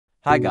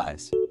Hi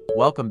guys,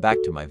 welcome back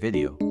to my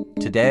video.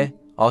 Today,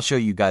 I'll show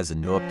you guys a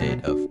new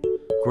update of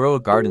Grow a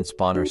Garden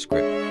Spawner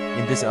script.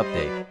 In this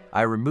update,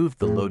 I removed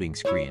the loading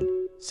screen,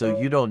 so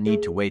you don't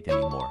need to wait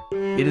anymore.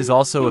 It is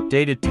also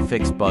updated to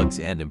fix bugs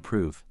and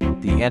improve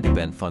the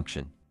anti-ban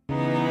function.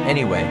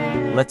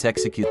 Anyway, let's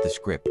execute the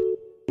script.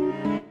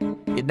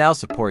 It now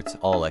supports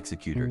all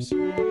executors.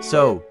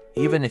 So,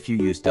 even if you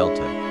use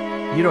Delta,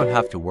 you don't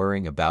have to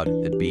worry about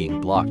it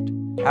being blocked.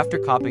 After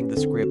copying the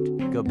script,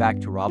 go back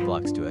to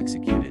Roblox to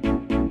execute it.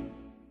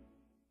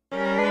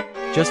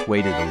 Just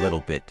wait it a little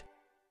bit.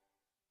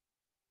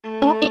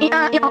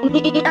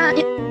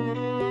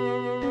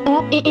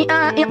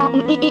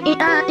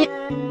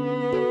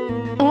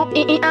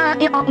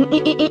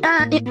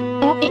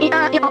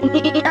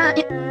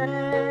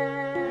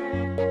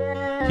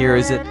 Here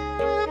is it.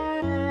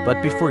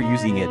 But before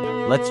using it,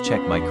 let's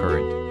check my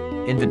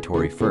current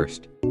inventory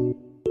first.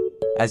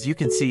 As you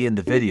can see in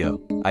the video,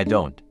 I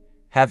don't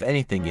have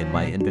anything in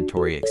my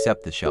inventory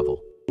except the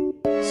shovel.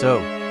 So,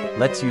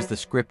 let's use the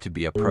script to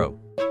be a pro.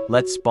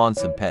 Let's spawn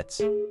some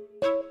pets.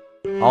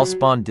 I'll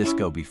spawn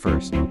Disco Bee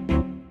first.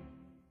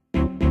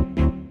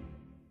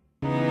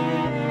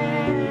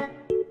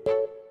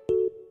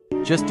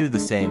 Just do the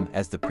same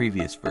as the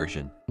previous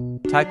version.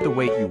 Type the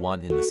weight you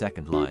want in the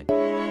second line.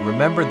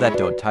 Remember that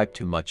don't type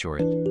too much or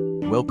it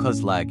will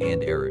cause lag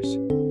and errors.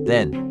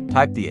 Then,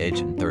 type the age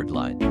in third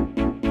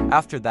line.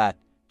 After that,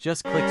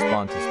 just click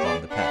spawn to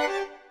spawn the pet.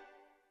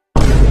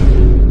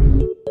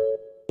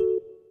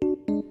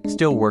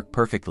 Still work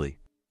perfectly.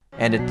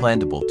 And it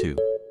plantable too.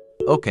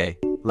 Okay,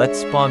 let's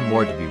spawn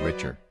more to be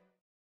richer.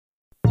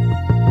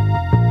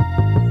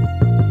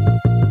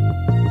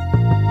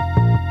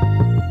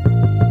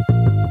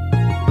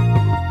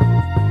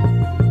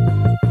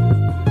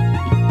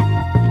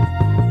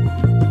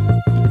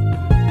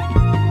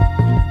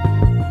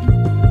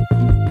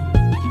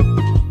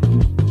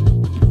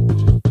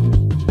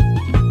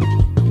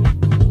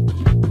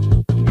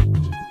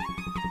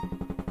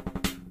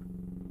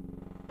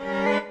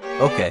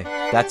 Okay,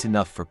 that's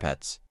enough for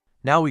pets.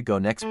 Now we go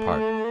next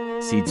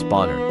part, seed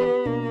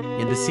spawner.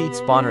 In the seed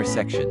spawner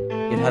section,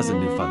 it has a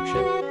new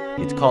function.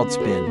 It's called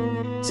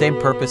spin. Same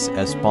purpose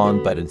as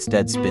spawn but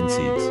instead spin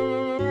seeds.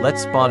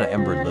 Let's spawn a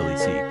ember lily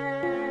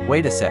seed.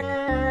 Wait a sec.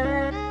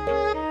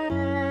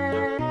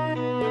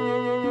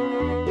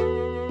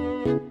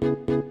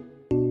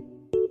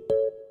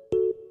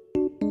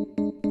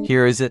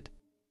 Here is it.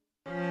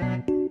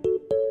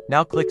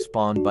 Now click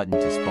spawn button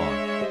to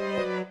spawn.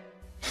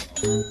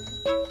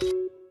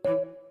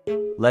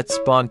 Let's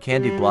spawn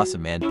Candy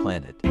Blossom and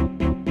plant it.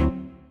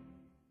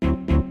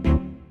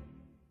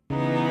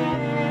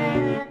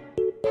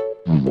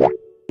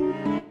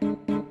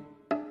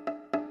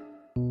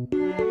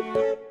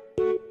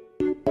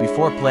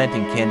 Before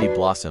planting Candy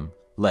Blossom,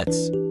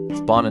 let's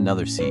spawn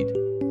another seed.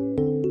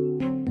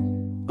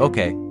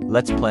 Okay,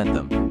 let's plant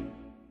them.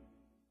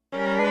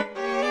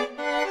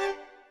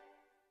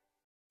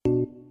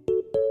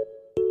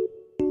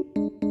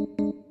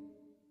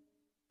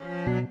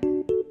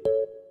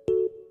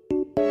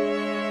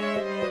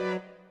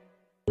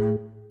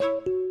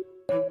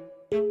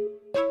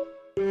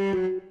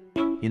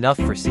 Enough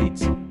for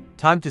seeds.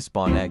 Time to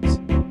spawn eggs.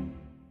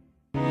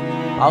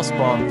 I'll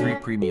spawn 3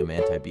 premium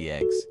anti-bee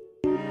eggs.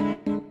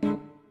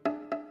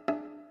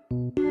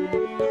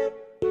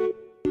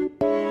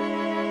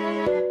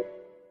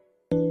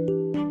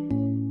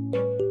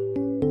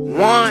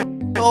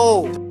 One,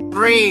 two,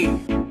 three,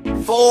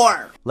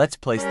 4. Let's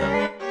place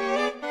them.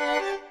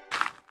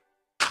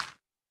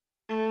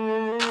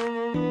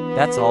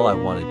 That's all I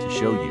wanted to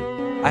show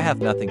you. I have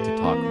nothing to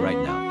talk right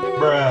now.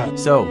 Bruh.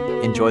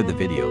 So, enjoy the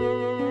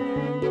video.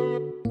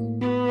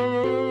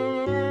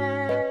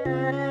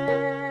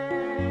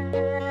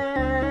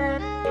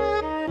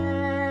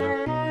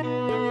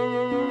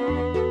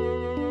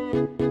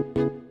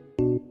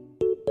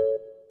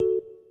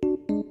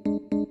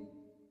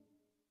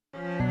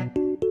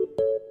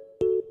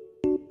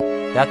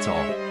 That's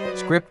all.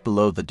 Script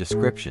below the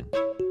description.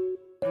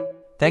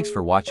 Thanks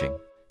for watching.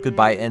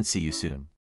 Goodbye and see you soon.